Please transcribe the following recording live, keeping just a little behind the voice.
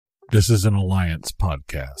This is an Alliance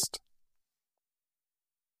podcast.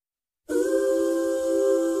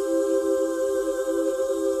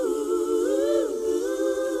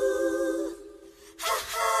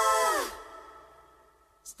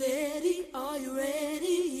 Steady, are you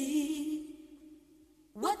ready?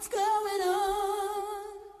 What's going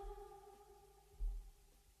on?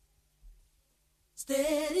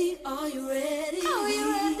 Steady, are you ready? Are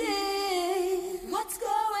you ready? What's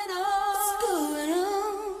going on? What's going on?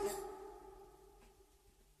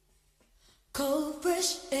 Cold,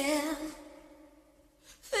 fresh air.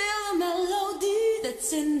 Feel the melody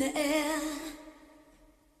that's in the air.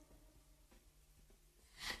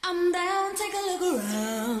 I'm down, take a look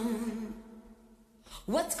around.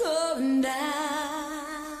 What's going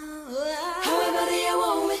down? However do you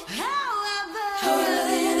want me? However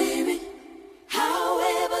do you need me?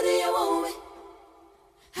 However do you want me?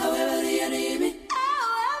 However do you need me?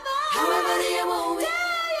 However do you want me?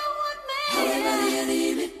 However do you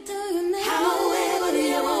need me? However do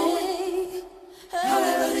you want me?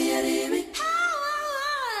 However do you need me?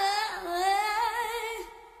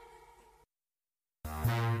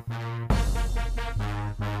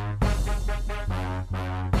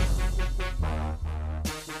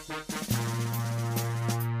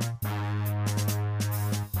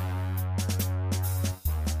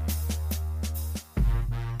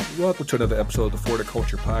 Welcome to another episode of the For the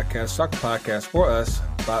Culture podcast, soccer podcast for us,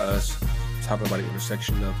 by us, talking about the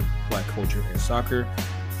intersection of black culture and soccer.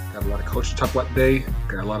 Got a lot of culture to talk about today.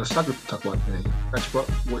 Got a lot of soccer to talk about today. Got your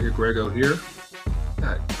boy Grego here.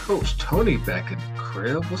 Got Coach Tony back in the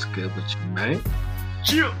crib. What's good with you, man?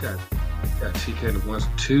 Chill. Got TK in the ones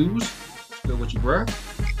and twos. What's good with you, bro?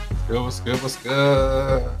 What's good?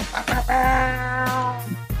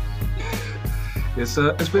 It's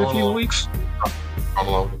been a few weeks. I'm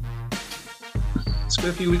loaded. It's been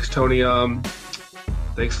a few weeks, Tony.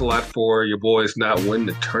 Thanks a lot for your boys not winning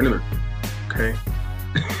the tournament. Okay.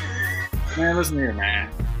 Man, listen here, man.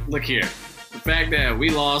 Look here. The fact that we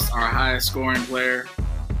lost our highest scoring player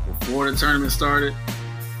before the tournament started,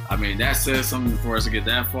 I mean, that says something for us to get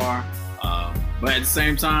that far. But at the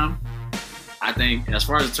same time, I think as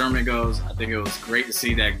far as the tournament goes, I think it was great to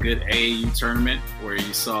see that good AAU tournament where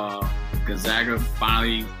you saw Gonzaga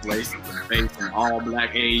finally placed face an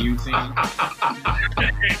all-black AAU team.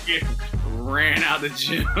 Ran out the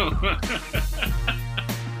gym.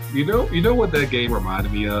 You know what that game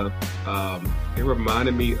reminded me of? It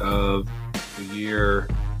reminded me of the year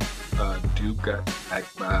Duke got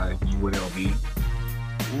attacked by UNLV.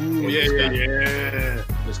 Ooh, yeah.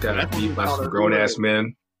 Just got beat by some grown-ass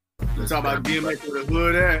men. You talk about DMX with the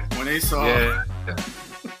hood at when they saw. Yeah,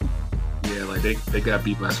 like they got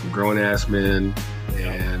beat by some grown ass men,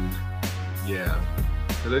 and yeah,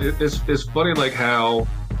 it's funny like how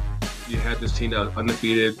you had this team that was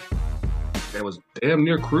undefeated and was damn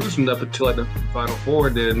near cruising up until like the Final Four,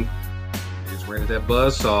 and then they just ran at that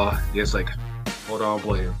buzzsaw. It's like, hold on,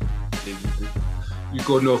 player, you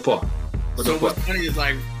go no far. So what's funny is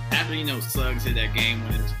like after Suggs hit that game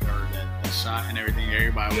winner or that shot and everything,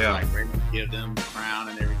 everybody was like ready to give them the crown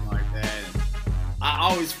and everything like that. And I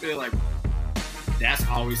always feel like that's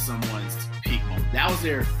always someone's peak moment. That was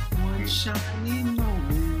their one shiny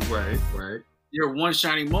moment. Right. Your one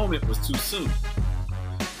shiny moment was too soon.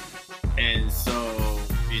 And so,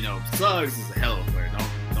 Suggs is a hell of a player.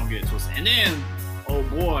 Don't get it twisted. And then, oh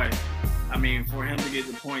boy, I mean, for him to get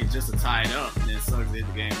the point just to tie it up and then Suggs hit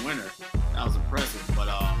the game winner, that was impressive. But,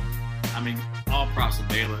 I mean, all props to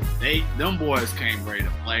Baylor. Them boys came ready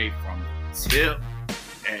to play from the tip.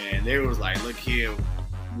 And they was like, look here,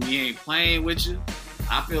 we ain't playing with you.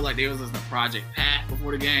 I feel like they was listening to Project Pat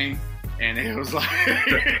before the game. And it was like,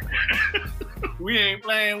 we ain't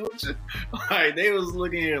playing with you. Like, they was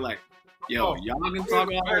looking here like, yo, y'all can talk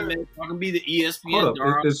all that, man. Y'all can be the ESPN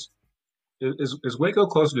dog. Is Waco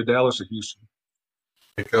closer to Dallas or Houston?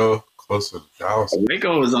 Waco closer to Dallas.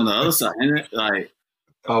 Waco is on the other side, isn't it? Like,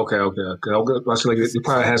 okay. I was like, they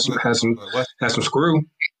probably had some screw up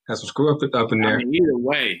in there. I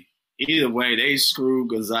mean, either way, they screwed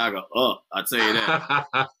Gonzaga up. I tell you that,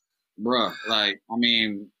 bruh. Like, I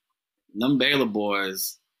mean, them Baylor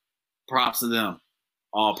boys. Props to them.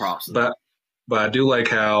 All props to them. But I do like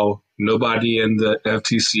how nobody in the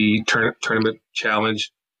FTC tournament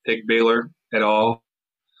challenge picked Baylor at all.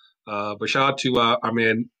 But shout out to our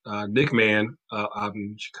man Nick Mann out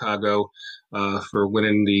in Chicago for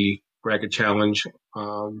winning the bracket challenge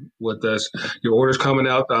with us. Your order's coming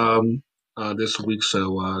out this week,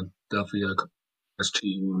 so definitely congrats to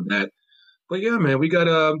you on that. But yeah, man, we got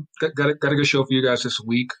a good show for you guys this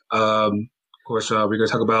week. Of course, we're gonna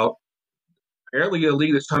talk about apparently a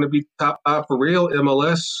league that's trying to be top five for real,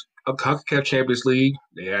 MLS. CONCACAF Champions League.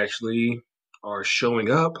 They actually are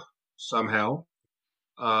showing up somehow.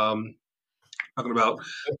 Talking about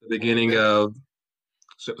the beginning of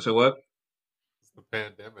so what? It's the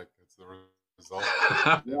pandemic. It's the result.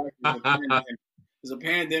 There's a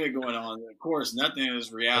pandemic going on. Of course, nothing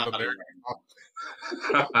is reality.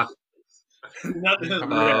 Nothing is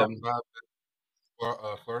reality.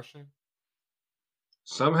 Flourishing.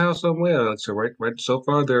 Somehow, somewhere. So right. So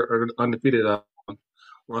far, they're undefeated.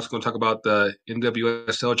 We're also going to talk about the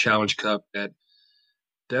NWSL Challenge Cup that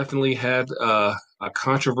definitely had a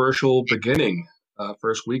controversial beginning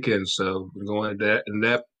first weekend. So we're going into that and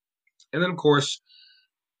that, and then of course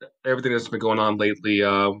everything that's been going on lately.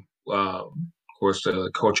 Of course,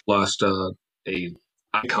 coach lost a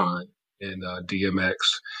icon in DMX,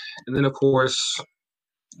 and then of course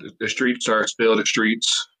the streets are still the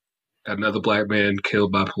streets. Another black man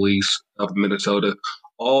killed by police up in Minnesota.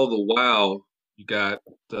 All the while, you got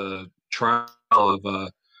the trial of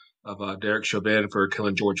Derek Chauvin for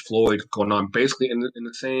killing George Floyd going on basically in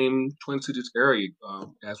the same Twin Cities area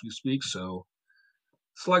as we speak. So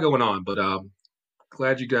it's a lot going on, but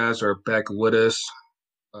glad you guys are back with us.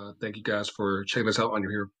 Thank you guys for checking us out on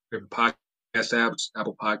your favorite podcast apps,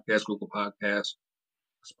 Apple Podcasts, Google Podcasts,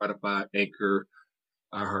 Spotify, Anchor,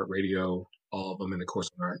 iHeartRadio, all of them, and of course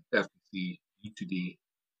on our FTC U2D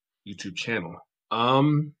YouTube channel.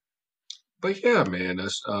 But yeah, man,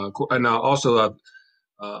 that's and also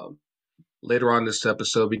later on this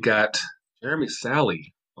episode we got Jeremy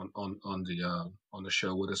Sally on the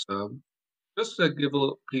show with us. Just to give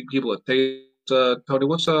people a taste. Tony,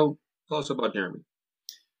 what's tell us about Jeremy?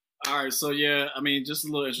 All right, so yeah, I mean, just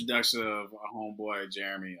a little introduction of our homeboy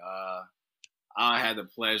Jeremy. I had the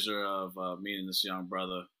pleasure of meeting this young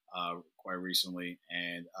brother quite recently,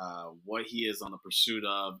 and what he is on the pursuit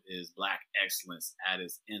of is Black excellence at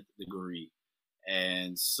its nth degree.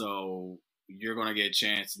 And so you're going to get a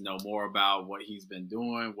chance to know more about what he's been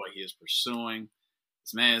doing, what he is pursuing.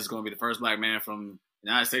 This man is going to be the first Black man from the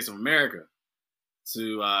United States of America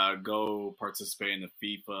to go participate in the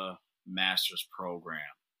FIFA Masters program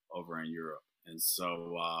over in Europe. And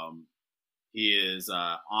so he is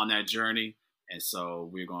on that journey. And so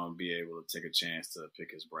we're going to be able to take a chance to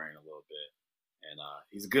pick his brain a little bit. And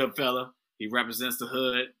he's a good fella. He represents the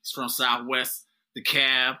hood. He's from Southwest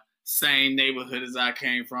DeKalb, same neighborhood as I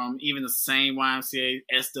came from, even the same YMCA,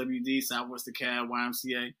 SWD, Southwest DeKalb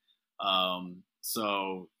YMCA.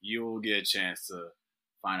 So you'll get a chance to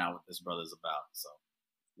find out what this brother's about. So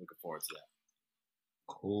looking forward to that.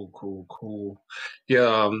 Cool.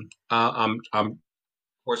 Yeah, I'm of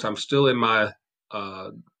course I'm still in my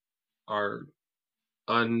our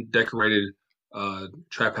undecorated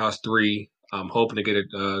Trap House 3. I'm hoping to get it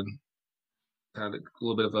kind of a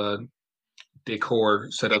little bit of a decor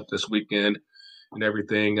set up this weekend and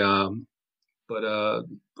everything. But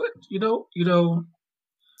you know,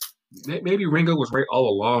 maybe Ringo was right all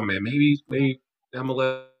along, man. Maybe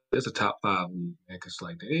MLS is a top 5 league, man. Because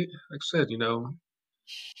like I said, you know,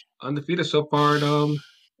 undefeated so far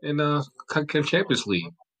in CONCACAF Champions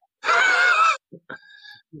League.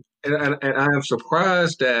 and I am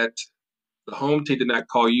surprised that the home team did not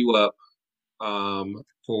call you up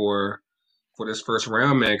for this first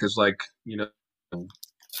round, man. Because like you know,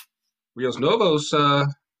 Rios Novos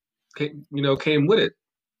came with it.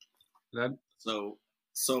 So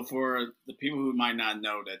for the people who might not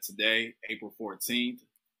know that today, April 14th,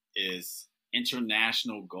 is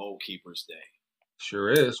International Goalkeepers Day.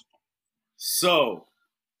 Sure is. So,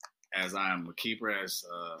 as I am a keeper, as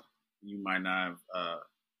you might not have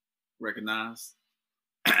recognized,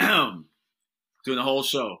 doing the whole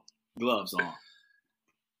show, gloves on.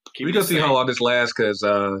 We gonna see how long this lasts because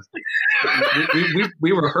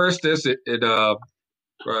we rehearsed this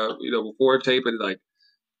before taping. Like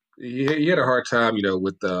he had a hard time,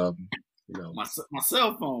 with my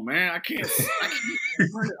cell phone, man. I can't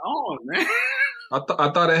turn it on, man. I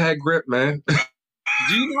thought it had grip, man.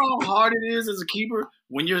 Do you know how hard it is as a keeper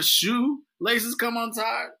when your shoe laces come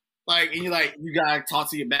untied? Like, and you gotta talk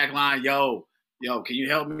to your back line, yo, can you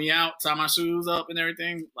help me out? Tie my shoes up and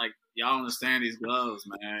everything. Like, y'all understand these gloves,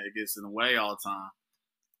 man. It gets in the way all the time.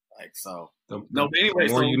 Like, so. But anyway,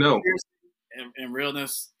 the more you know. In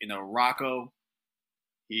realness, Rocco,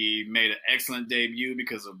 he made an excellent debut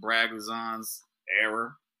because of Brad Guzan's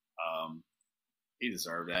error. He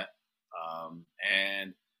deserved that.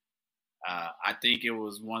 And I think it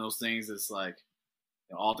was one of those things that's like,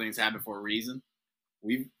 all things happen for a reason.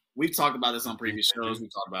 We've talked about this on previous shows.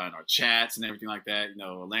 We've talked about it in our chats and everything like that.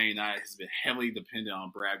 Atlanta United has been heavily dependent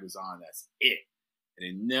on Brad Guzan. That's it. And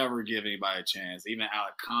they never give anybody a chance. Even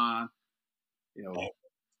Alec Khan,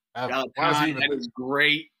 Alec Khan, that is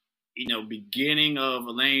great. beginning of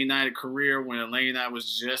Atlanta United career when Atlanta United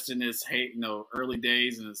was just in its early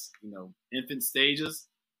days and its infant stages.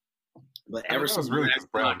 But ever since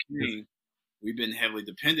Brad came, we've been heavily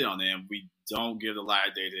dependent on them. We don't give the light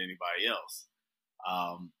of day to anybody else.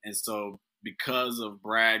 And so because of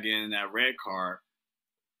Brad getting that red card,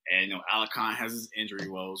 and Alicante has his injury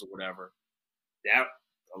woes or whatever, that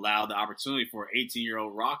allowed the opportunity for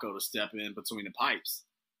 18-year-old Rocco to step in between the pipes.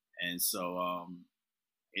 And so,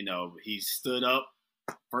 he stood up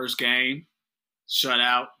first game, shut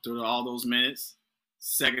out through all those minutes.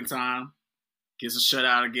 Second time, gets a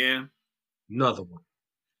shutout again. Another one.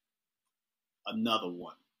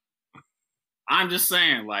 I'm just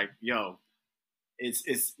saying,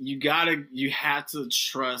 it's you have to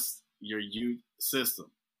trust your youth system.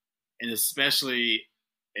 And especially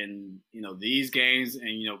in, these games,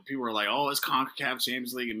 and, people are like, oh, it's CONCACAF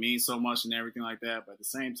Champions League. It means so much and everything like that. But at the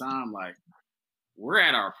same time, we're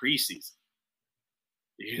at our preseason.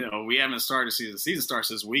 We haven't started the season. The season starts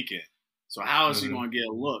this weekend. So how is he going to get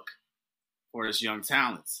a look for this young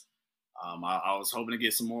talents? I was hoping to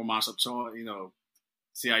get some more Masha Cho,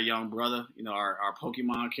 see our young brother, our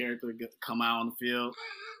Pokemon character come out on the field.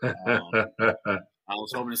 I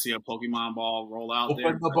was hoping to see a Pokemon ball roll out there.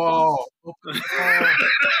 Open the ball.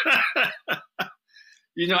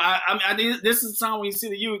 I think this is the time when you see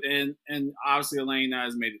the youth, and obviously Elaine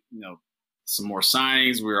has made some more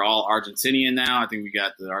signings. We're all Argentinian now. I think we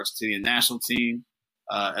got the Argentinian national team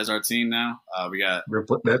as our team now. We got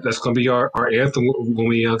that's going to be our anthem when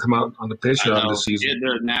we come out on the pitch this season. Yeah,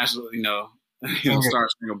 the national, Star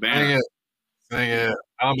Spangled Banner. Sing it.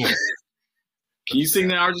 Can you sing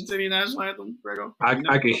the Argentinian national anthem, Grego?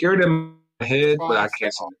 I can hear it in my head, but I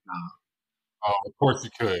can't sing it now. Oh, of course you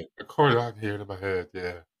could. Of course I can hear it in my head,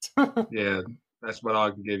 yeah. Yeah, that's what I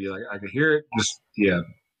can give you. I can hear it,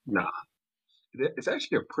 It's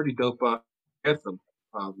actually a pretty dope anthem,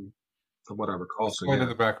 from what I recall. It's playing in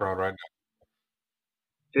the background right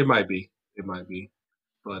now. It might be.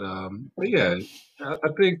 But yeah, I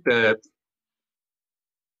think that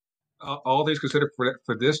all things considered,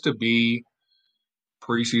 for this to be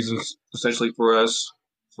preseason, essentially for us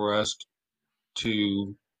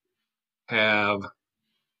to have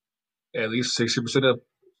at least 60% of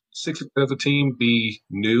the team be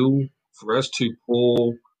new, for us to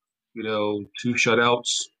pull, 2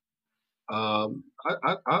 shutouts.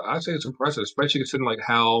 I'd say it's impressive, especially considering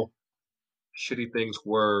how shitty things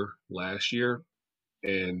were last year,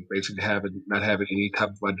 and basically not having any type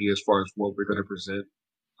of idea as far as what we're going to present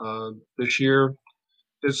this year.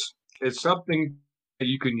 It's something that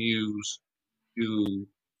you can use to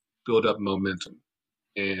build up momentum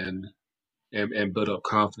and build up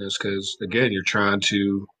confidence, because again, you're trying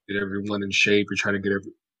to get everyone in shape. You're trying to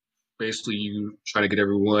get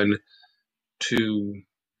everyone to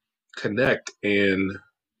connect and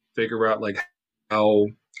figure out how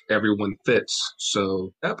everyone fits.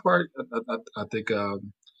 So that part, I think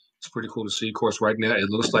it's pretty cool to see. Of course, right now it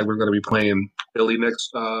looks like we're going to be playing Philly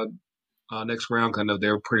next round. I know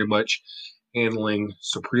they're pretty much handling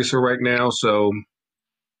Saprissa right now, so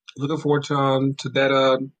looking forward to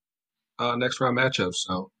that next round matchup.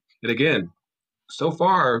 So, and again, so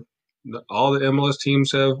far, all the MLS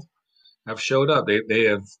teams have showed up. They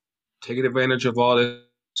have taken advantage of all this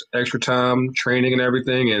extra time, training, and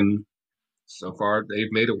everything, and so far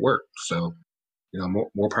they've made it work. So,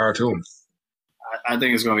 more power to them. I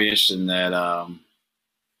think it's going to be interesting that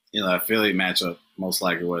that Philly matchup, most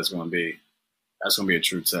likely what it's going to be. That's going to be a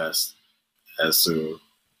true test as to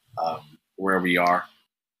where we are.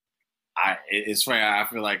 It's funny. I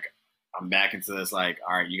feel like I'm back into this. All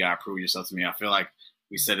right, you got to prove yourself to me. I feel like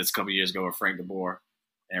we said this a couple years ago with Frank DeBoer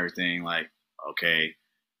and everything. Okay,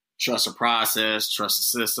 trust the process, trust the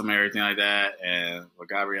system, everything like that. And what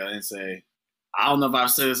Gabriel didn't say, I don't know if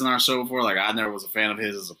I've said this in our show before. I never was a fan of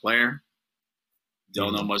his as a player.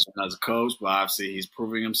 Don't know much as a coach, but obviously he's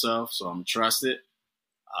proving himself, so I'm going to trust it.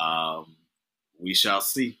 We shall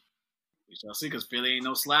see. Because Philly ain't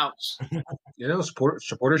no slouch.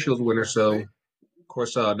 Supporter Shield winner. So, of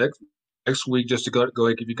course, next week, just to go ahead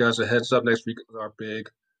and give you guys a heads up, next week is our big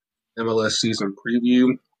MLS season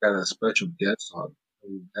preview. Got a special guest on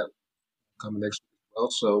that coming next week as well.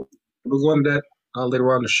 So we'll go into that later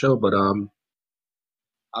on in the show. But I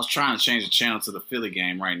was trying to change the channel to the Philly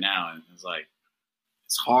game right now, and it's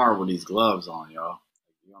it's hard with these gloves on, y'all.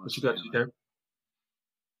 What you got there?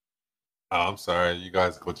 Oh, I'm sorry. You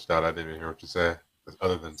guys glitched out. I didn't even hear what you said.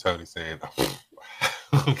 Other than Tony saying,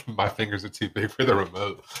 my fingers are too big for the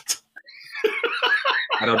remote.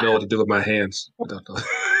 I don't know what to do with my hands. I don't know.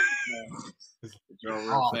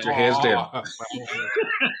 Put your hands down.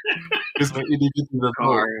 It's when EDB to the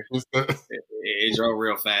Car. boat. It drove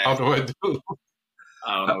real fast. I don't know what to do.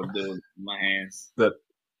 I don't know what to do with my hands. The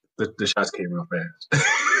shots came real fast.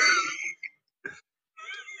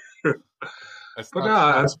 But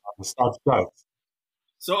no, Stop shots.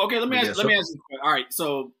 So okay, let me ask Yeah, you. All right,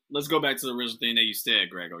 so let's go back to the original thing that you said,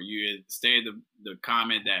 Grego. You had stated the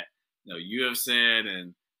comment that you have said,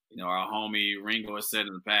 and our homie Ringo has said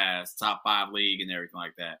in the past, top 5 league and everything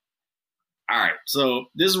like that. All right, so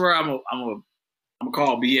this is where I'm gonna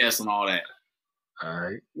call BS and all that. all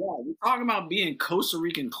right. Yeah, we're talking about being Costa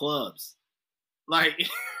Rican clubs, like.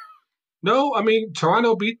 No, I mean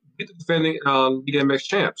Toronto beat the defending BMX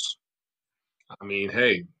champs. I mean,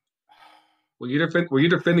 hey, when you're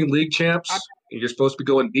defending league champs and you're supposed to be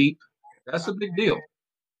going deep, that's a big deal.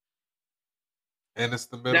 And it's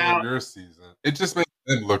the middle of your season. It just makes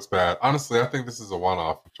them look bad. Honestly, I think this is a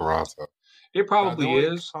one-off for Toronto. It probably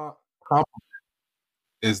is.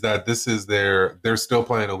 Is that this is they're still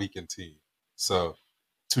playing a weekend team. So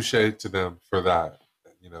touche to them for that.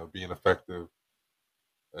 Being effective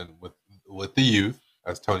and with the youth,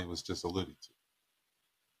 as Tony was just alluding to.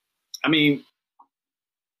 I mean,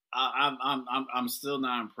 I'm still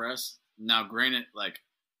not impressed. Now, granted, like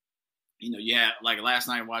last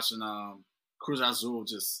night watching Cruz Azul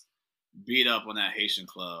just beat up on that Haitian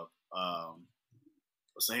club.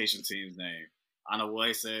 What's the Haitian team's name? I don't know what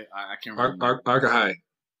they say. I can't remember. Arca High.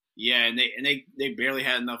 Yeah, and they barely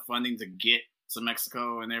had enough funding to get to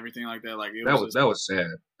Mexico and everything like that. Like that was sad.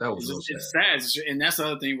 That was it's sad, and that's the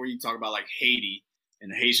other thing where you talk about like Haiti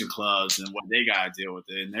and the Haitian clubs and what they got to deal with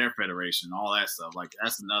in their federation, all that stuff. Like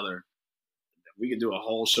that's another. We could do a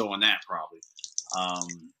whole show on that probably.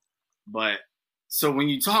 But so when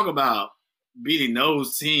you talk about beating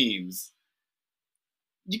those teams,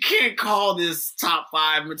 you can't call this top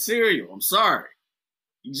 5 material. I'm sorry,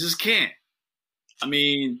 you just can't. I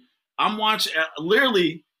mean, I'm watching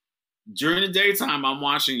literally. During the daytime, I'm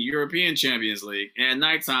watching European Champions League, and at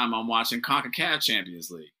nighttime, I'm watching CONCACAF Champions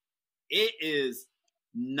League. It is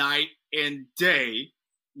night and day,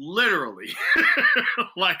 literally,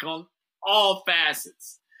 like on all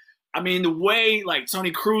facets. I mean, the way like Tony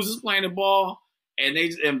Cruz is playing the ball, and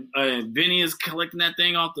Vinny is collecting that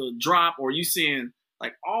thing off the drop, or you seeing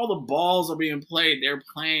like all the balls are being played. They're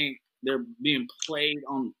being played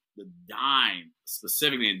on the dime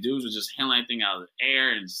specifically, and dudes are just handling that thing out of the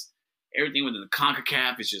air and just. Everything within the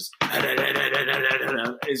CONCACAF is just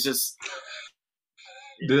it's just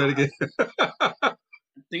do that again. I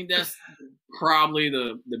think that's probably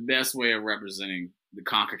the best way of representing the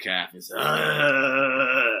CONCACAF is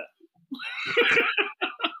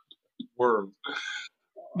word.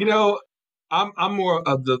 I'm more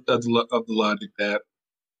of the logic that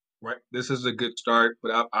right. This is a good start,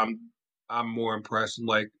 but I'm more impressed.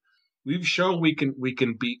 Like we've shown we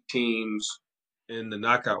can beat teams in the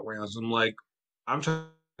knockout rounds. I'm trying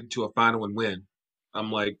to a final and win.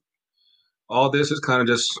 I'm like, all this is kind of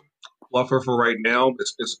just fluffer for right now.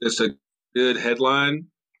 It's a good headline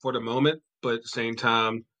for the moment, but at the same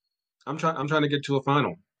time, I'm trying to get to a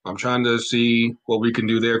final. I'm trying to see what we can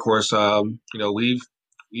do there. Of course, we've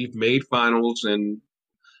made finals and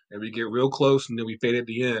we get real close and then we fade at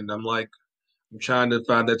the end. I'm trying to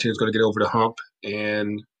find that team's going to get over the hump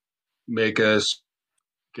and make us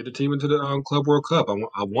get the team into the Club World Cup.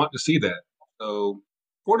 I want to see that. So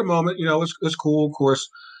for the moment, it's cool. Of course,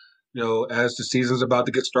 as the season's about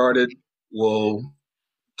to get started,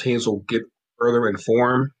 teams will get further in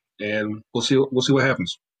form, and we'll see what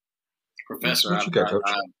happens. Professor, what you got, Coach?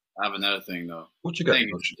 I have another thing though. What you got,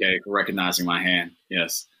 Thank Coach? you, for recognizing my hand.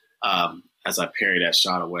 Yes, as I parry that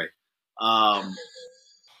shot away.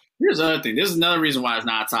 Here's the other thing. This is another reason why it's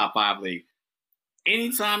not a top 5 league.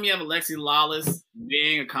 Anytime you have Alexi Lawless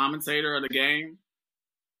being a commentator of the game,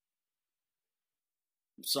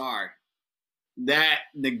 I'm sorry, that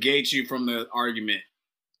negates you from the argument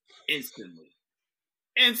instantly.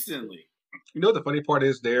 Instantly. The funny part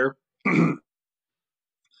is there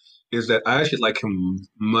is that I actually like him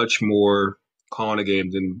much more calling a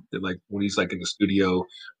game than like when he's like in the studio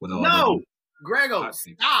with all. No, Grego,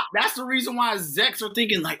 stop. That's the reason why Zex are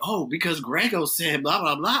thinking like, oh, because Grego said blah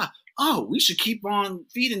blah blah. Oh, we should keep on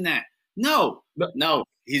feeding that. No,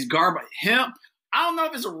 he's garbage. Him, I don't know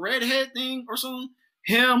if it's a redhead thing or something.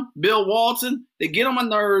 Him, Bill Walton, they get on my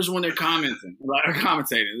nerves when they're commenting, like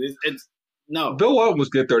commentating. It's no. Bill Walton was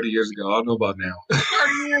good 30 years ago. I don't know about now.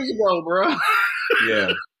 30 years ago, bro.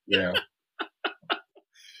 Yeah.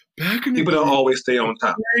 Back in the people don't always stay on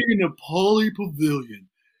top. In the Pauley Pavilion,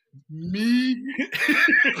 me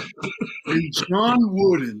and John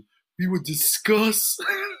Wooden, we would discuss.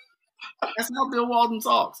 That's how Bill Walton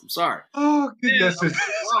talks. I'm sorry. Oh, goodness.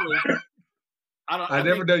 I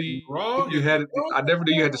never knew you wrong. you had. I never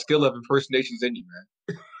knew you had the skill of impersonations in you,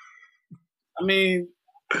 man. I mean,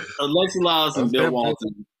 Alexi Lalas and That's Bill fair.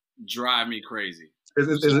 Walton drive me crazy.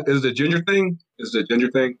 Is it a ginger thing? Is it a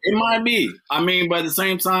ginger thing? It might be. I mean, but at the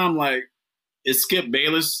same time, like, is Skip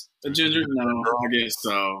Bayless a ginger? No, I guess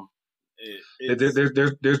so.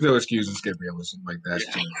 There's no excuse in Skip Bayless like that.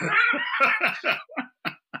 Yeah.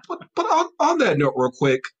 But on that note, real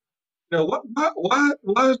quick, you know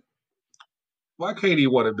why KD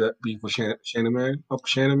want to beef with Shannon, man? Uncle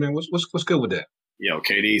Shannon, man, what's good with that? Yo,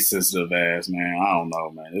 KD sensitive ass, man. I don't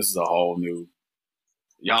know, man. This is a whole new.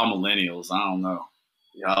 Y'all millennials, I don't know.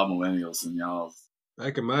 Y'all millennials and y'all.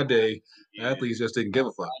 Back in my day, athletes just didn't give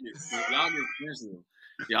a fuck. Y'all get sensitive.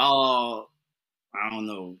 Y'all, I don't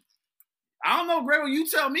know. Grego, you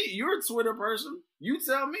tell me. You're a Twitter person. You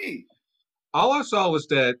tell me. All I saw was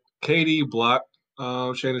that KD blocked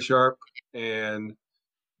Shannon Sharp, and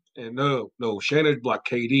no, Shannon blocked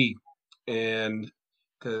KD, and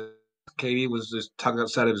because KD was just talking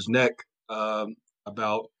outside of his neck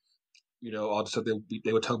about all the stuff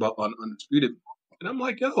they would talk about on Undisputed, and I'm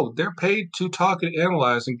like, yo, they're paid to talk and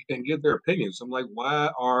analyze and give their opinions. I'm like,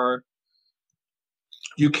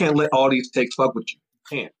 you can't let all these takes fuck with you. You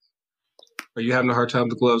can't. Are you having a hard time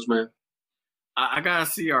with the gloves, man? I gotta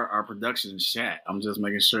see our production chat. I'm just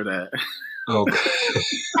making sure that. Okay.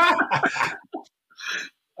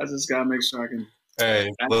 I just gotta make sure I can. Hey,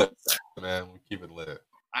 lit, man, we keep it lit.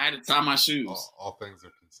 I had to tie my shoes. All things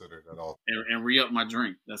are considered at all. And re-up my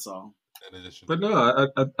drink. That's all. In addition, but no,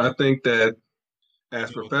 I think that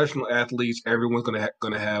as professional athletes, everyone's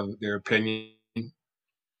gonna have their opinion.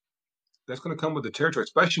 That's gonna come with the territory,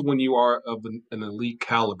 especially when you are of an elite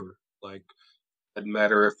caliber. Like, doesn't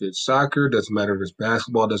matter if it's soccer, doesn't matter if it's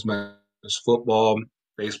basketball, doesn't matter if it's football,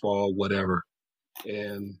 baseball, whatever.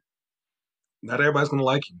 And not everybody's gonna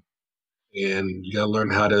like you, and you gotta learn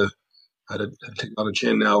how to take it on the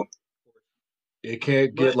chin. Now, it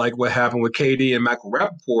can't get like what happened with KD and Michael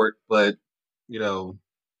Rappaport, but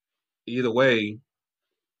either way,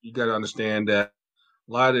 you got to understand that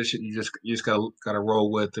a lot of this shit you just gotta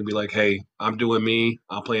roll with and be like, hey, I'm doing me,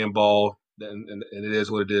 I'm playing ball, and it is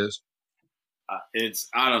what it is.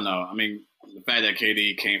 I don't know. I mean, the fact that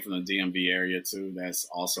KD came from the DMV area too, that's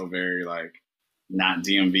also very like not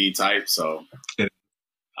DMV type. So I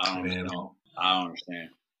don't know. I don't understand.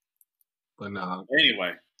 But no.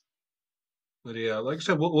 Anyway. But yeah, like I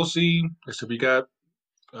said, we'll see. Like I said, we got.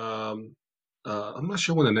 I'm not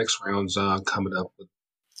sure when the next round's coming up with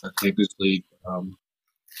Champions League.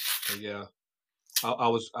 But yeah, I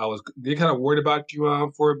was getting kind of worried about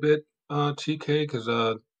you for a bit, TK, because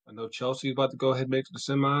I know Chelsea's about to go ahead and make it to the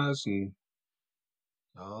semis, and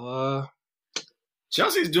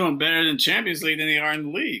Chelsea's doing better in Champions League than they are in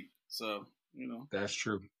the league. So that's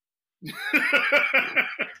true.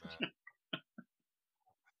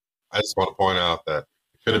 I just want to point out that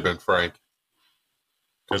it could have been Frank.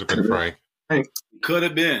 Could have been Frank. Could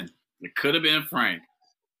have been. It could have been Frank.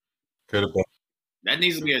 Could have been. That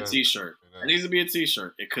needs to be a T-shirt. That needs to be a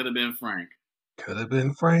T-shirt. It could have been Frank. Could have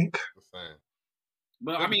been Frank.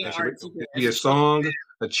 But I mean, be a song,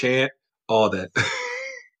 a chant, all that.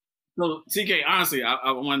 So TK, honestly,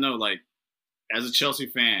 I want to know, like, as a Chelsea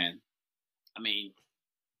fan, I mean,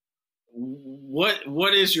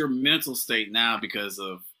 what is your mental state now because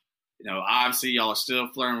of, obviously y'all are still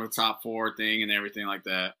flirting with top four thing and everything like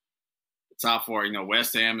that. The top four,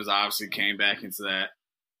 West Ham has obviously came back into that.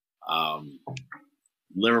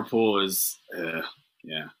 Liverpool is,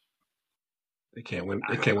 yeah. They can't win.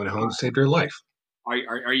 They can't win at home to save their life. Are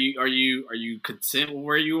you content with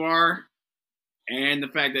where you are, and the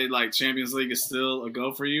fact that like Champions League is still a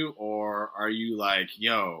go for you, or are you like,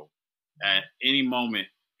 yo, at any moment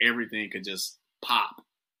everything could just pop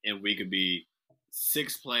and we could be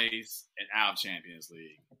sixth place and out of Champions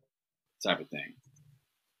League type of thing?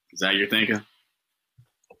 Is that your thinking?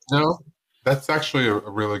 No, that's actually a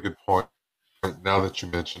really good point. Now that you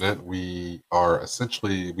mention it, we are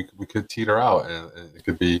essentially we could teeter out, and it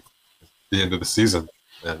could be the end of the season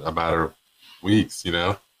in a matter of weeks.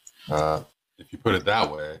 If you put it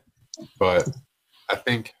that way. But I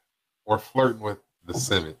think we're flirting with the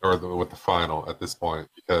semi or with the final at this point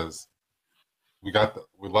because we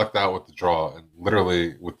lucked out with the draw, and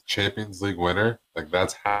literally with the Champions League winner, like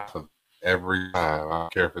that's half of every time. I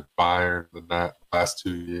don't care if it's Bayern the last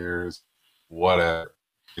 2 years, whatever,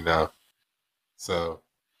 So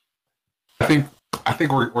I think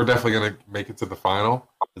we're definitely going to make it to the final.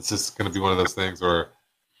 It's just going to be one of those things where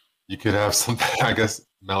you could have something, I guess,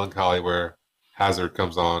 melancholy where Hazard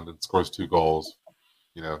comes on and scores 2 goals,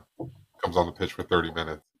 comes on the pitch for 30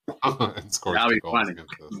 minutes and scores 2 goals. That would be funny.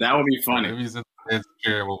 That would be funny. and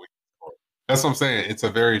cheering when we score. That's what I'm saying. It's a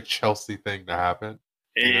very Chelsea thing to happen.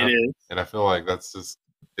 It is. And I feel like that's just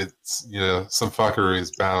it's some fuckery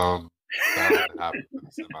is bound to happen for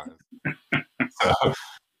the semis.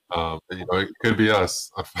 So it could be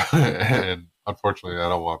us, and unfortunately, I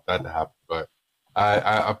don't want that to happen. But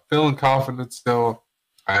I'm feeling confident still.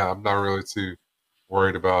 I'm not really too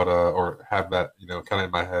worried about or have that kind of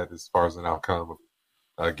in my head as far as an outcome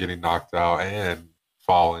of getting knocked out and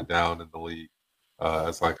falling down in the league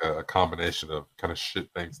as like a combination of kind of shit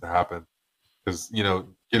things to happen. Because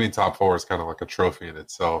getting top four is kind of like a trophy in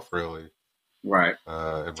itself, really. Right.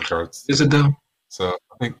 In regards, Is it though? So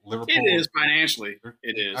I think Liverpool. It is financially.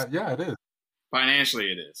 It is. Yeah, it is.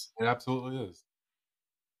 Financially, it is. It absolutely is.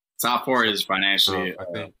 Top four is financially. I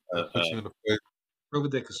think puts you in a place. Probably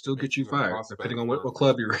they could still get you fired, depending on what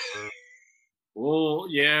club you're in. Well,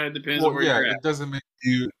 yeah, it depends on where you're at. It doesn't make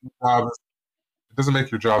it doesn't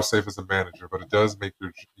make your job safe as a manager, but it does make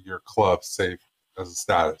your club safe as a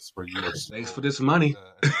status where you are. Thanks for this money.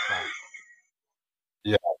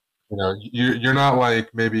 Yeah, you're not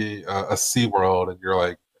like maybe a SeaWorld and you're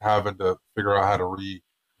like having to figure out how to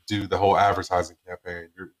redo the whole advertising campaign.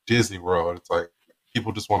 You're Disney World. It's like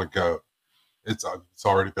people just want to go. It's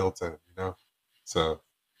already built in, So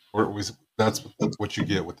that's what you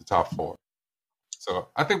get with the top four. So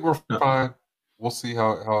I think we're fine. We'll see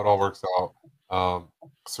how it all works out.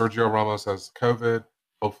 Sergio Ramos has COVID.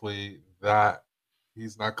 Hopefully that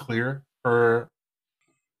he's not clear for.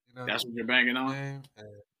 That's what you're banking on.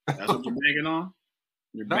 That's what you're banking on.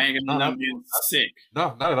 You're banking on them being sick.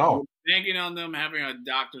 No, not at all. You're banking on them having a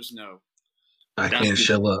doctor's note. I can't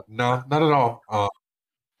show up. No, not at all.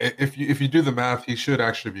 If you do the math, he should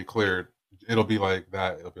actually be cleared. It'll be like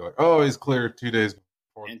that. It'll be like, oh, he's cleared 2 days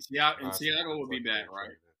before. And Thiago will be back, right?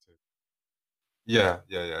 Yeah.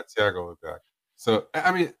 Thiago will be back. So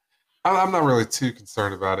I mean, I'm not really too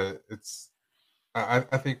concerned about it. I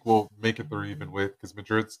think we'll make it through even with because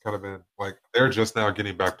Madrid's kind of been like they're just now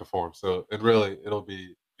getting back to form. So it'll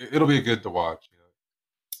be good to watch.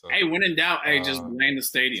 So, hey, when in doubt, just blame the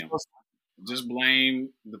stadium. Just blame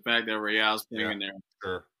the fact that Real's playing in there.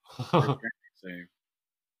 Sure.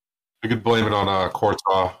 We could blame it on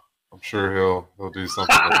Courtois. I'm sure he'll do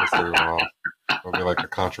something with this everyone off. It'll be like a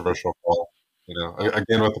controversial call.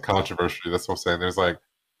 Again with the controversy. That's what I'm saying. There's like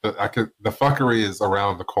the fuckery is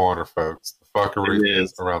around the corner, folks. The fuckery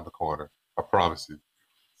is around the corner. I promise you,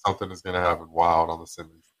 something is going to happen wild on the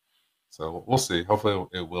semis. So we'll see. Hopefully,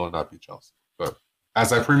 it will not be Chelsea. But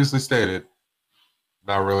as I previously stated,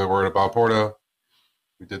 not really worried about Porto.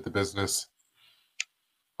 We did the business,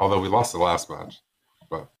 although we lost the last match.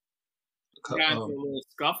 But got into a little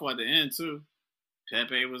scuffle at the end too.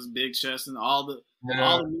 Pepe was big chesting. All the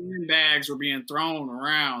million bags were being thrown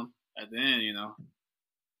around at the end.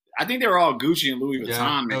 I think they were all Gucci and Louis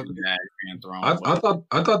Vuitton bags being thrown. I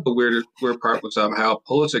thought the weird part was how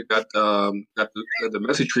Pulisic got the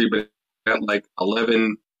Messi treatment at like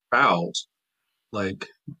 11 fouls. Like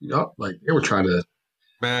they were trying to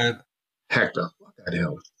heck the fuck out of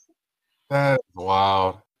him. That's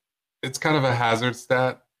wild. It's kind of a hazard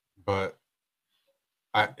stat, but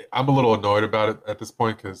I'm a little annoyed about it at this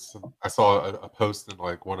point because I saw a post in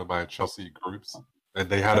like one of my Chelsea groups, and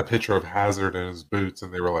they had a picture of Hazard in his boots,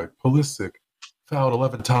 and they were like, Pulisic fouled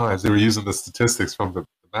 11 times. They were using the statistics from the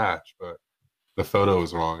match, but the photo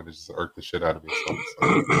was wrong, and it just irked the shit out of me.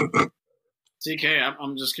 So. TK,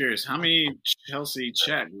 I'm just curious. How many Chelsea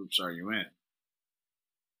chat groups are you in?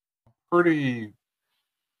 Pretty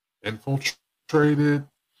infiltrated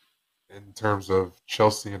in terms of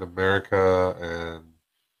Chelsea in America and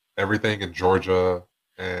everything in Georgia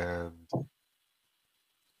and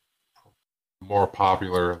more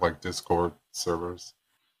popular like Discord servers.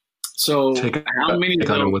 So how many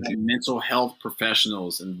mental health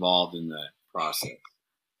professionals involved in that process?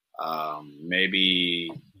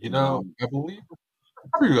 Maybe I believe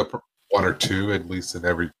probably one or two at least in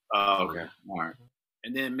every. Oh, okay, all right.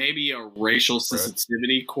 And then maybe a racial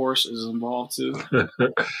sensitivity course is involved too.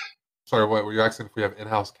 Sorry, what were you asking if we have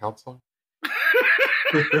in-house counseling?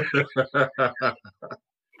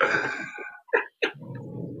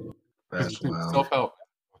 That's wild. Self-help.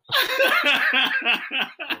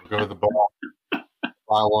 Go to the bar,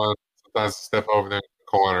 buy one. Sometimes step over there in the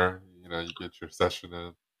corner. You get your session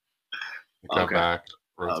in. You come back,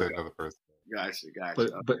 rotate another person. Gotcha.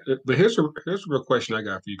 But here's a real question I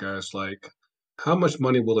got for you guys. Like, how much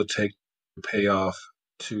money will it take to pay off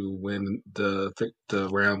to win the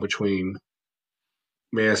round between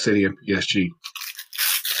Man City and PSG?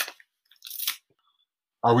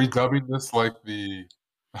 Are we dubbing this like the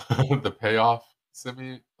payoff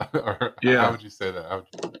semi? Or how would you say that? How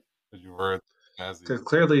would you word Jazzy. Because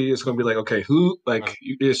clearly it's going to be like, okay, who like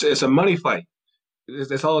it's a money fight.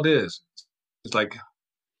 That's all it is. It's like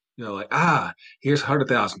like here's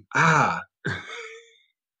 100,000.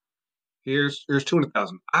 Here's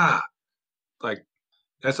 200,000. Like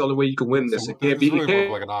that's the only way you can win this. So It can't it's be. really It more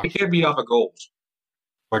can't, like an it auction. can't be off of goals.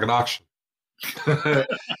 Like an auction.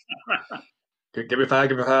 Give me five.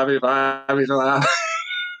 Give me five. Give me five. Give me five.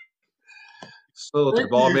 So the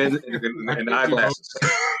ball man and eyeglasses.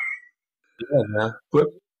 Yeah, man. But,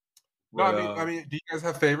 No, I mean, do you guys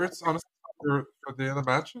have favorites, honestly, for the other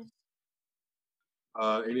matches?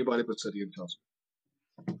 anybody but City and Chelsea.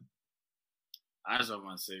 I just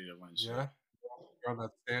want City to win. Yeah. You're on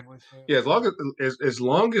that Stanley side? Yeah, as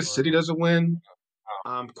long as City doesn't win,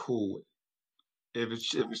 I'm cool with it. If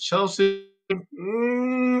it's Chelsea,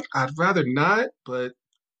 I'd rather not. But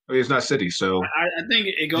I mean, it's not City, so I think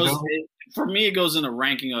it goes for me. It goes in the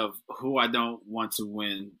ranking of who I don't want to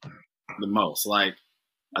win the most. Like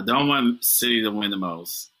I don't want City to win the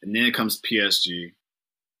most, and then it comes PSG,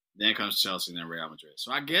 then it comes Chelsea, and then Real Madrid.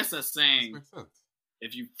 So I guess that's saying Makes sense.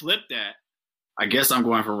 if you flip that, I guess I'm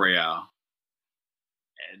going for Real.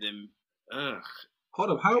 And then,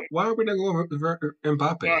 hold up. Why are we not going for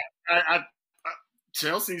Mbappe?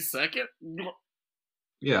 Chelsea second.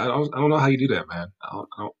 Yeah, I don't know how you do that, man. I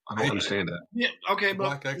don't understand that. Yeah, okay, but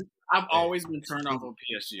Black X. I've always been turned off on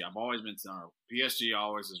PSG. I've always been turned off. PSG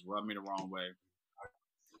always has rubbed me the wrong way.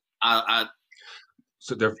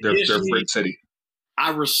 So they're Fred City.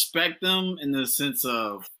 I respect them in the sense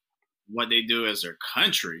of what they do as their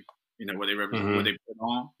country. You know what they represent, what they put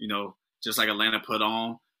on. You know, just like Atlanta put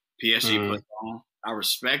on, PSG put on. I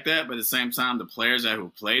respect that, but at the same time, the players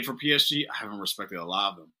who played for PSG, I haven't respected a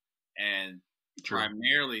lot of them. And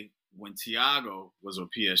primarily when Thiago was with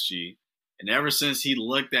PSG, and ever since he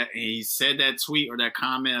said that tweet or that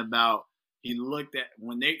comment about he looked at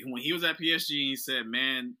when he was at PSG, and he said,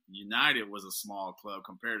 "Man, United was a small club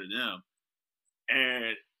compared to them."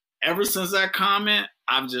 And ever since that comment,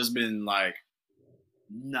 I've just been like,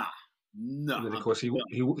 nah. And then of course he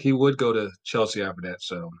would go to Chelsea after that.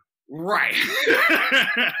 So right.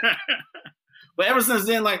 But ever since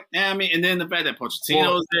then, like, I mean, and then the fact that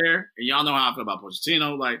Pochettino's there, and y'all know how I feel about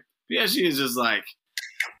Pochettino. Like PSG is just like,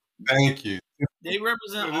 thank you. They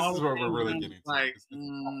represent this all. This is what we're really getting to. Like,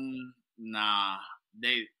 nah.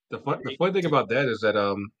 The funny thing about that is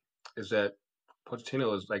that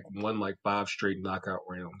Pochettino has like won like 5 straight knockout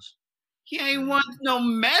rounds. He ain't won no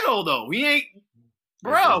medal though. He ain't,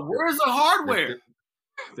 bro. Where's the hardware?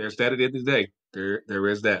 There's that at the end of the day. There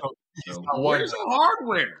is that. So, where's the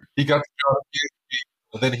hardware? He got the job at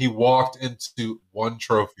PSG, and then he walked into 1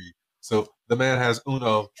 trophy. So the man has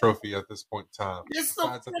Uno trophy at this point in time. It's the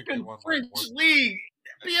fucking French league.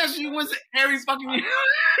 PSG wins every fucking year.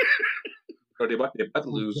 They're about to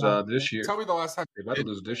lose this year. Tell me the last time they're about to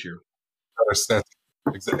lose this year.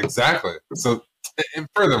 Exactly. So, and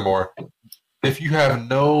furthermore, if you have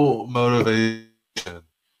no motivation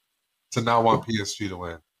to not want PSG to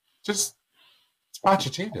win, just watch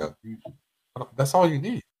your team down. That's all you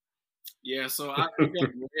need. Yeah. So I got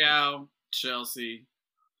Real, Chelsea,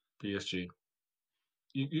 PSG.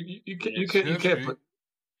 You can't put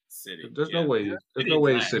City. There's no way. There's no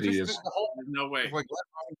way City is. There's no way. Like,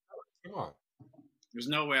 come on. There's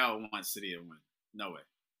no way I would want City to win. No way.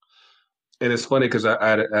 And it's funny because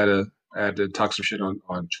I had to talk some shit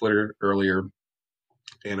on Twitter earlier,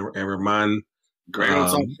 and remind. Greg don't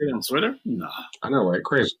talk shit on Twitter? Nah. I know, right?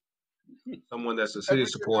 Crazy. Someone that's a City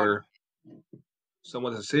supporter.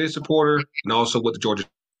 Someone that's a City supporter, and also with the Georgia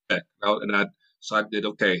Tech. So I did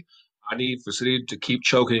okay. I need for City to keep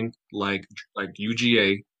choking like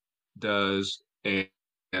UGA does,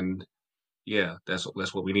 and yeah, that's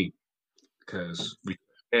what we need, because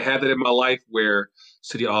I had that in my life where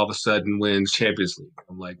City all of a sudden wins Champions League.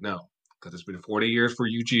 I'm like, no, because it's been 40 years for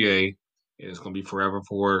UGA, and it's going to be forever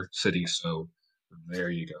for City. So there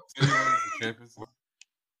you go. City wins the Champions League.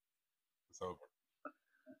 It's over.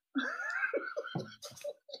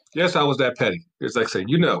 Yes, I was that petty. It's like saying,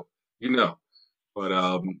 you know, but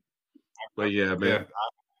yeah, man. Yeah,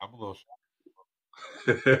 I'm a little shocked.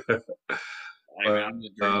 Hey,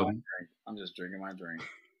 man, I'm just drinking my drink.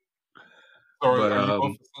 So are you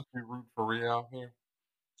both essentially rooting for Real here?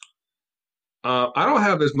 I don't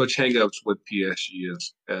have as much hangups with PSG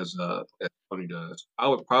as Tony does. I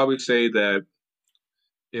would probably say that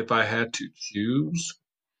if I had to choose,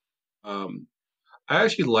 I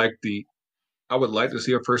actually I would like to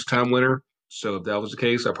see a first time winner. So if that was the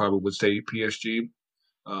case, I probably would say PSG.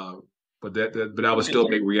 But I would still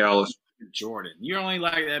make Real. Jordan, you only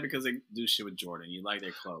like that because they do shit with Jordan. You like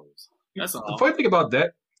their clothes. That's all. The funny thing about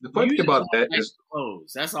that is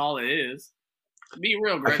clothes. That's all it is. Be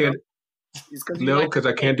real, Greg. I can't. No, because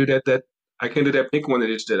I can't do that. I can't do that pink one that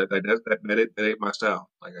just did. That ain't my style.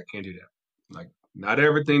 Like I can't do that. Like not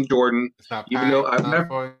everything, Jordan. It's not Even though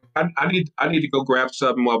packed, I need to go grab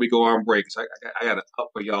something while we go on break. So I got to up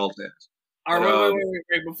for y'all's ass. All right,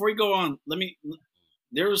 wait. Before you go on,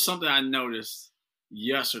 there was something I noticed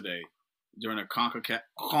yesterday during a CONCACAF.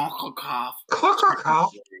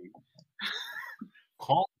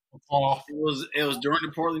 It was during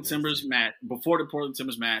the Portland Timbers match, before the Portland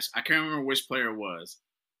Timbers match. I can't remember which player it was,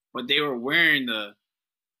 but they were wearing the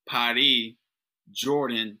Paris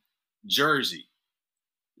Jordan jersey,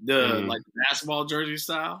 the like basketball jersey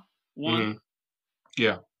style one. Mm-hmm.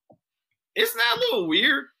 Yeah, isn't that a little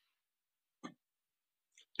weird?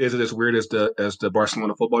 Is it as weird as the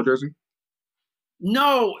Barcelona football jersey?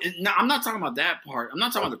 No, I'm not talking about that part. I'm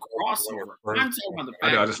not talking about the crossover. I'm talking about the fact.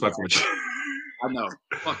 I know, I just fucking with you. I know.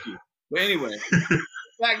 Fuck you. But anyway, the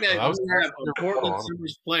fact that you have a Portland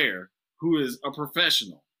Timbers player who is a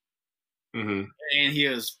professional and he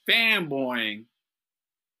is fanboying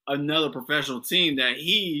another professional team that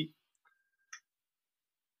he,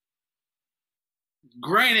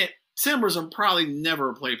 granted, Timbers will probably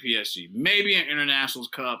never play PSG. Maybe an Internationals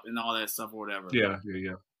Cup and all that stuff or whatever. Yeah.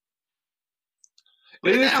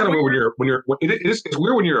 It is kind of weird it's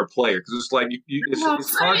weird when you're a player because it's like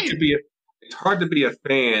it's hard to be a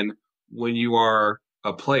fan when you are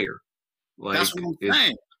a player. Like that's what I'm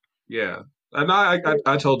saying. Yeah, and I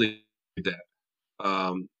totally get that.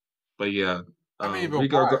 But yeah, I mean,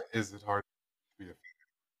 but why is it hard to be a fan?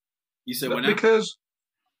 You said what now? Because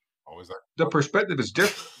the perspective is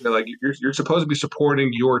different. Like you're supposed to be supporting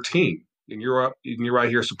your team, and you're right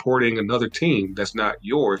here supporting another team that's not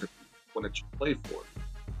yours, one that you play for.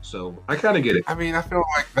 So I kind of get it. I mean, I feel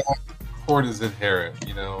like that sport is inherent.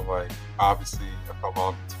 You know, like obviously, if I'm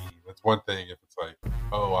on the team, it's one thing if it's like,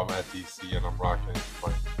 oh, I'm at DC and I'm rocking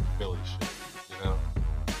like Philly shit. You know.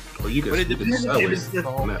 Or you can. But if it's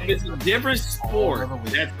a different sport,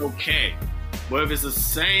 that's okay. But if it's the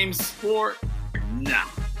same sport, nah.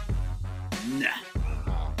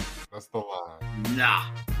 That's the line. Nah.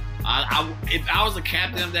 If I was the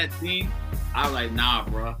captain of that team, I was like, nah,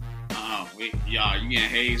 bro. Y'all, you getting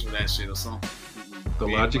hazed for that shit or something. The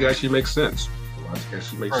logic actually makes sense. Do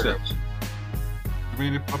we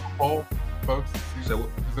need to put a poll, folks? Is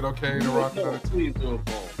it okay to rock another team? Please do a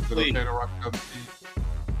poll. Is it okay to rock another team?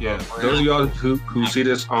 Yeah. Those of y'all who see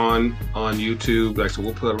this on YouTube, like, so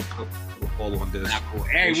we'll put a poll on this. Cool.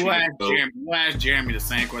 Hey, we'll ask Jeremy the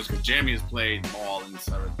same question because Jeremy has played ball in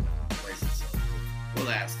certain places. So we'll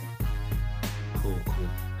ask him. Cool.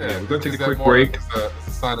 Yeah, we're going to take a quick break. It's a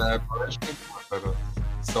sign of admiration or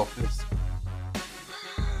self-diss?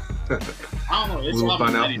 I don't know. It's we'll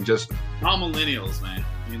find out in just... all millennials, man.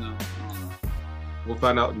 You know? I don't know. We'll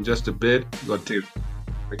find out in just a bit. We're going to take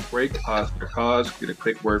a quick break, pause for the cause, get a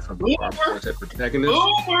quick word from our quartet protagonist.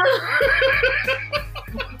 Boomer!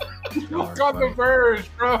 You got the verge,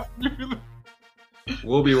 bro.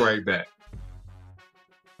 We'll be right back.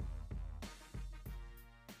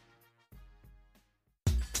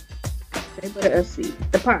 Shea Butter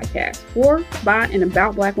FC, the podcast for, by, and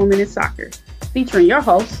about Black women in soccer, featuring your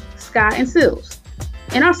hosts, Sky and Sills.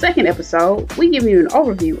 In our second episode, we give you an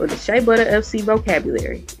overview of the Shea Butter FC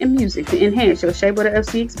vocabulary and music to enhance your Shea Butter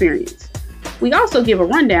FC experience. We also give a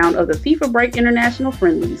rundown of the FIFA Break International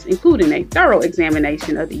friendlies, including a thorough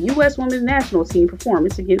examination of the U.S. Women's National Team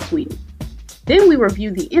performance against Sweden. Then we review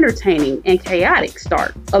the entertaining and chaotic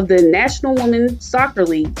start of the National Women's Soccer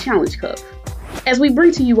League Challenge Cup, as we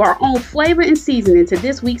bring to you our own flavor and seasoning to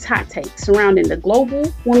this week's hot take surrounding the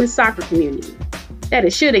global women's soccer community. That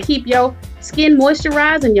is sure to keep your skin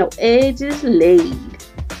moisturized and your edges laid.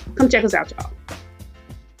 Come check us out, y'all.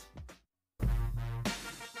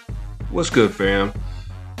 What's good, fam?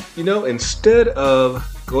 You know, instead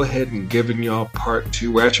of go ahead and giving y'all part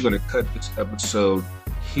 2, we're actually going to cut this episode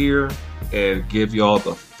here and give y'all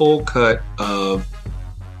the full cut of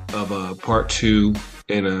part 2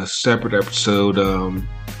 in a separate episode. Of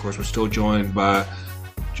course, we're still joined by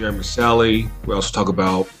Jeremy Sally. We also talk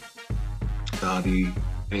about the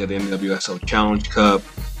NWSL Challenge Cup,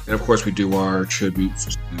 and of course, we do our tributes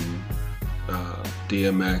to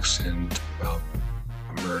DMX and about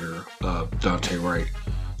the murder of Dante Wright.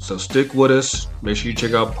 So stick with us. Make sure you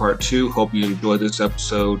check out part 2. Hope you enjoyed this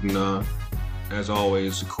episode, and as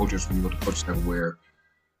always, the coaches from the coaches everywhere.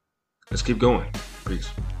 Let's keep going. Peace.